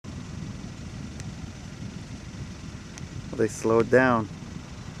They slowed down.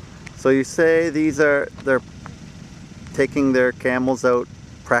 So you say they're taking their camels out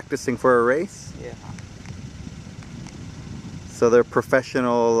practicing for a race? Yeah. So they're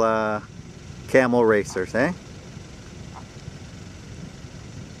professional camel racers, eh?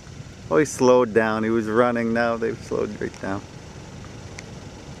 Oh, he slowed down. He was running. Now they've slowed right down.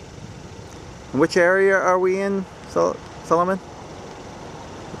 And which area are we in, Solomon?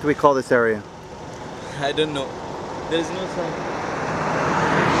 What do we call this area? I don't know. There is no sign.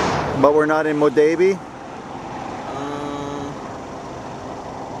 But we're not in Mudaibe?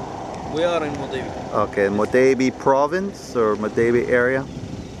 We are in Mudaibe. Okay, Mudaibe province or Mudaibe area.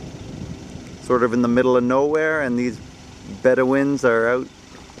 Sort of in the middle of nowhere, and these Bedouins are out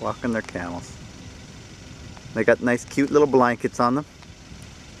walking their camels. They got nice cute little blankets on them.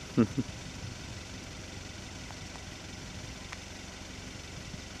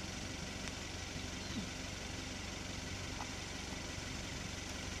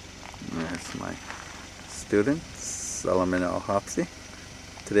 There's my student, Solomon Al-Hapsi,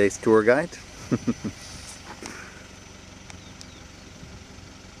 today's tour guide.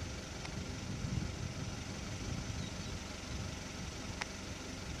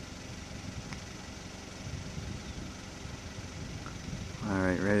 All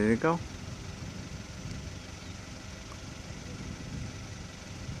right, ready to go?